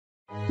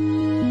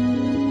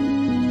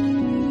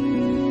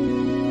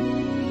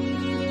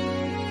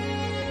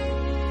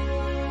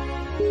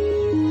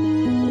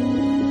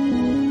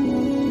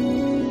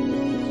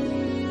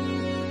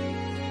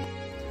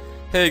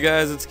Hey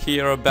guys, it's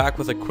Kiera back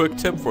with a quick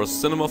tip for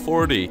Cinema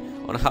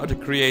 4D on how to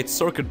create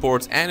circuit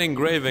boards and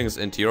engravings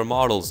into your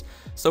models.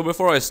 So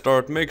before I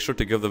start, make sure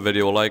to give the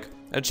video a like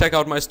and check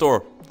out my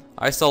store.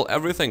 I sell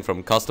everything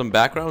from custom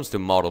backgrounds to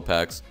model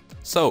packs.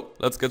 So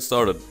let's get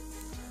started.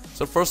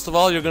 So first of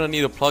all, you're gonna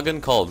need a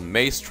plugin called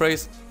Maze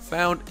Trace,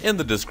 found in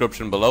the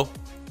description below.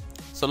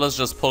 So let's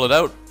just pull it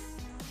out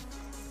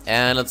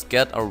and let's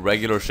get a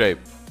regular shape.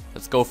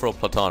 Let's go for a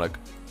platonic.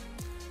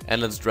 And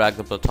let's drag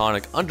the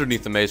platonic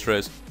underneath the Maze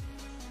Trace.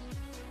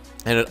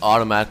 And it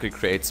automatically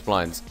creates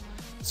splines.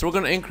 So we're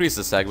going to increase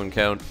the segment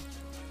count.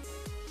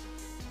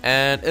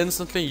 And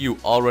instantly you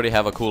already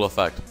have a cool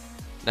effect.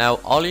 Now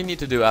all you need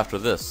to do after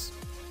this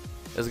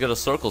is get a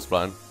circle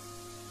spline,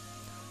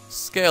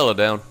 scale it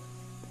down,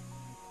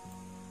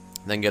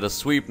 then get a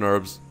sweep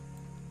NURBS,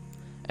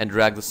 and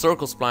drag the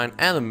circle spline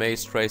and the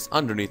maze trace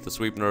underneath the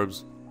sweep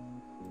NURBS.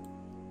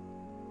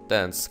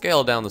 Then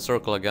scale down the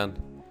circle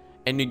again,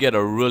 and you get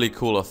a really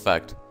cool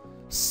effect.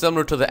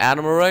 Similar to the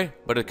atom array,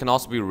 but it can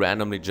also be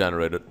randomly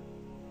generated.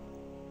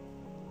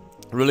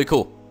 Really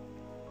cool.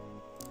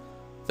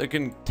 So you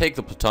can take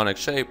the platonic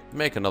shape,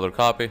 make another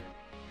copy,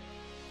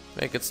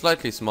 make it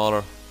slightly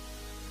smaller,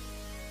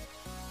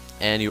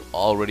 and you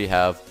already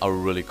have a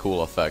really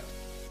cool effect.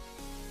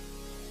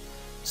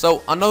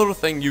 So another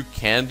thing you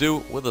can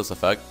do with this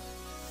effect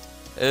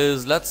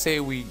is, let's say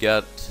we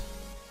get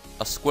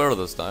a square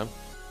this time,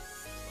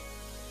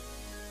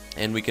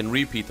 and we can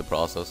repeat the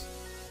process.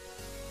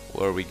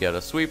 Where we get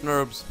a sweep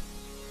NURBS,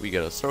 we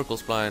get a circle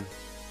spline,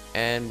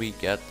 and we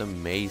get the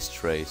maze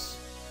trace.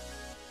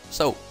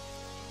 So,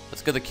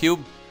 let's get the cube,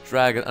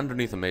 drag it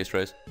underneath the maze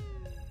trace,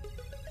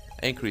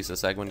 increase the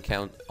segment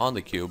count on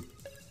the cube.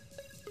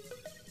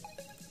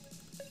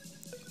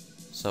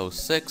 So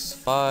 6,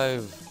 5,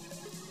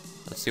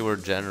 let's see where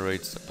it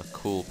generates a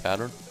cool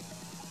pattern.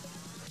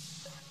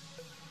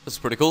 This is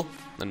pretty cool,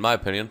 in my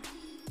opinion.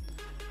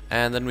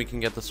 And then we can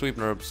get the sweep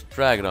NURBS,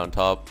 drag it on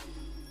top,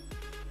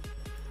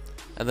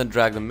 and then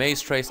drag the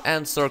maze trace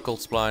and circle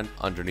spline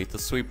underneath the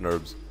sweep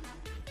NURBS.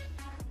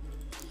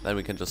 Then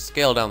we can just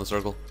scale down the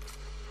circle,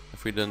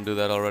 if we didn't do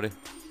that already,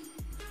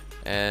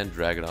 and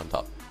drag it on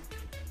top.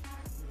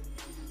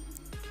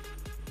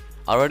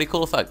 Already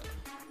cool effect.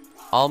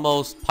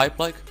 Almost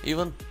pipe-like,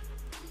 even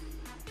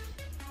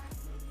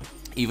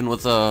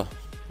with a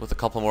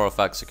couple more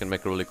effects, you can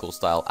make a really cool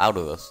style out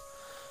of this.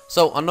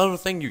 So another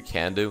thing you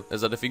can do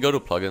is that if you go to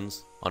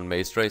plugins on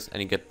maze trace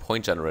and you get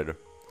point generator,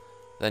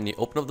 then you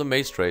open up the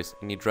maze trace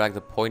and you drag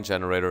the point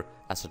generator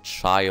as a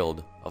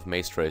child of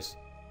maze trace.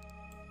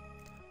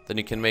 Then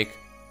you can make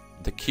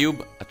the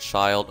cube a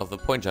child of the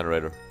point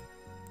generator.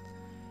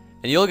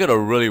 And you'll get a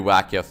really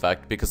wacky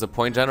effect because the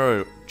point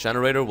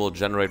generator will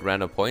generate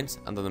random points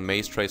and then the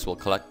maze trace will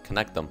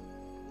connect them.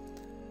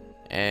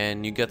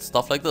 And you get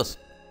stuff like this.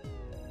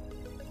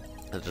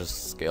 Let's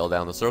just scale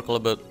down the circle a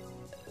bit.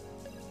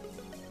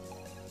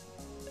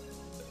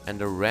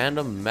 And a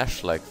random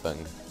mesh-like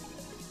thing.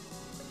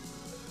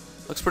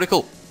 Looks pretty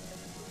cool.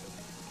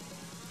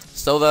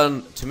 So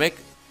then, to make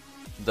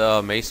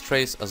the maze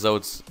trace as though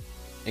it's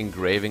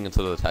engraving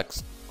into the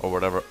text or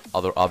whatever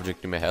other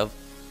object you may have,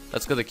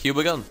 let's get the cube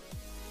again.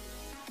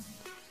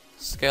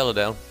 Scale it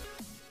down.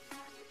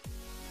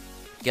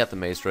 Get the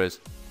maze trace.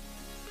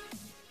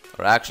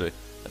 Or actually,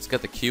 let's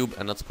get the cube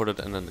and let's put it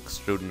in an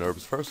extrude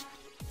NURBS first.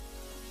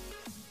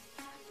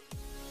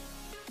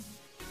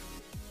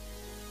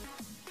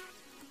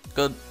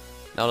 Good.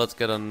 Now let's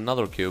get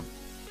another cube.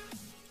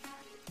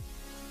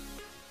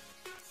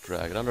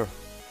 Drag it under.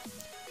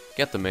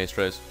 Get the maze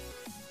trace.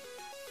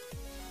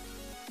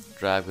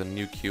 Drag the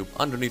new cube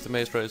underneath the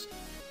maze trace.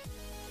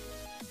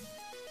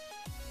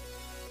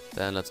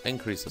 Then let's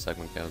increase the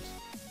segment count.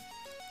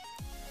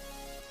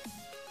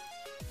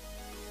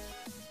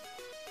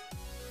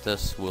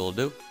 This will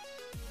do.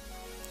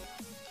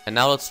 And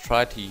now let's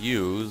try to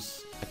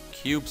use a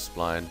cube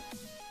spline,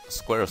 a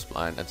square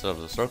spline, instead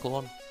of the circle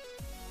one.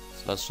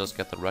 So let's just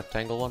get the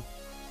rectangle one.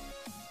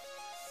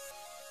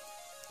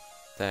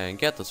 Then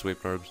get the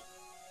sweep NURBS.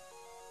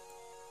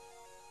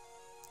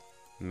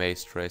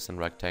 Maze trace and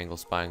rectangle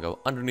spline go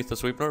underneath the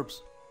sweep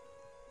NURBS.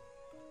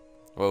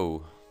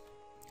 Whoa.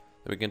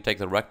 Then we can take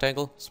the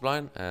rectangle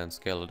spline and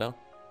scale it down.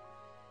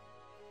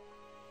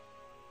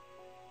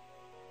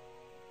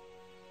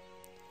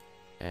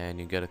 And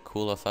you get a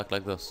cool effect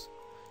like this.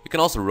 You can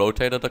also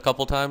rotate it a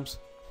couple times,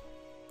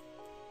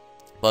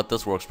 but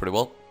this works pretty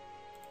well.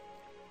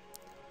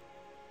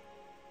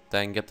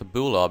 Then get the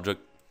bool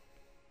object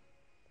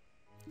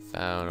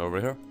found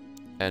over here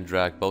and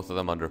drag both of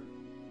them under.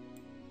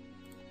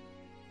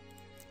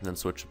 Then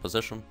switch the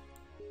position.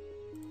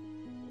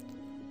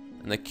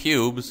 And the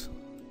cubes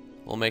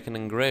will make an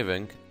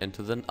engraving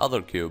into the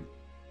other cube.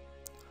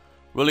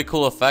 Really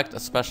cool effect,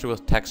 especially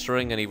with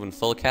texturing and even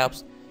fill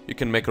caps. You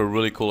can make a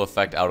really cool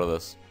effect out of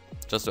this,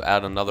 just to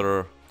add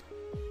another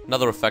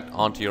effect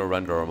onto your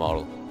render or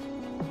model.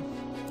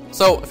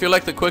 So if you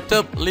liked the quick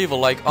tip, leave a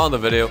like on the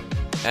video,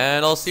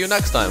 and I'll see you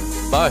next time.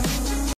 Bye.